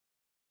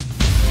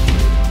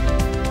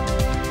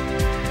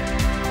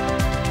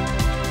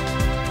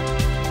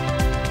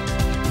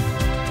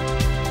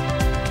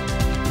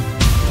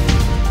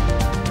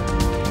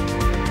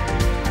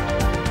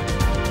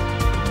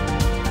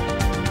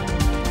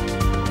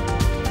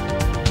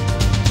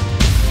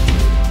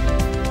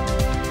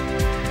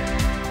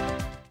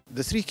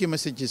The three key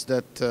messages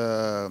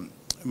that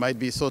might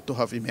be thought to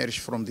have emerged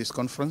from this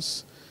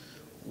conference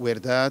were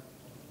that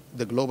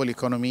the global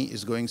economy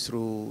is going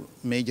through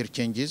major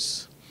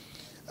changes.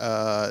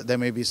 There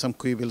may be some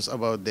quibbles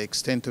about the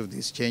extent of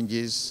these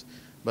changes,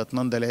 but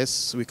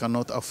nonetheless, we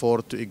cannot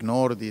afford to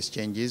ignore these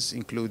changes,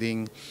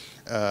 including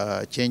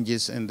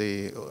changes in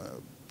the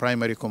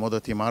primary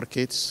commodity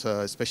markets,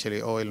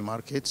 especially oil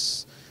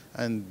markets,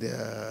 and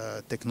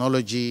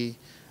technology,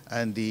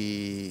 and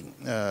the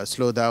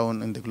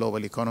slowdown in the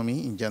global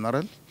economy in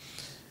general.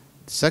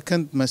 The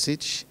second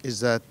message is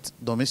that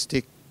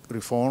domestic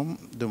reform,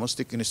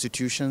 domestic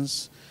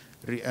institutions,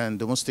 and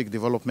domestic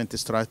development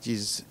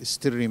strategies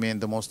still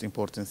remain the most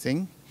important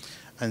thing.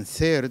 And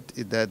third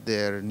is that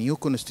there are new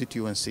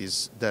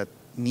constituencies that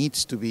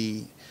needs to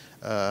be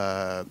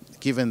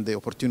given the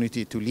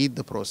opportunity to lead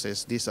the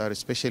process. These are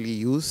especially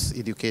youth,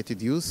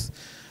 educated youth,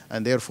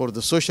 and therefore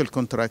the social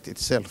contract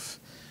itself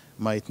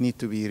might need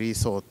to be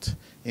rethought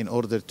in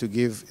order to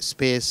give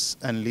space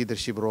and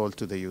leadership role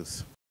to the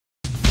youth.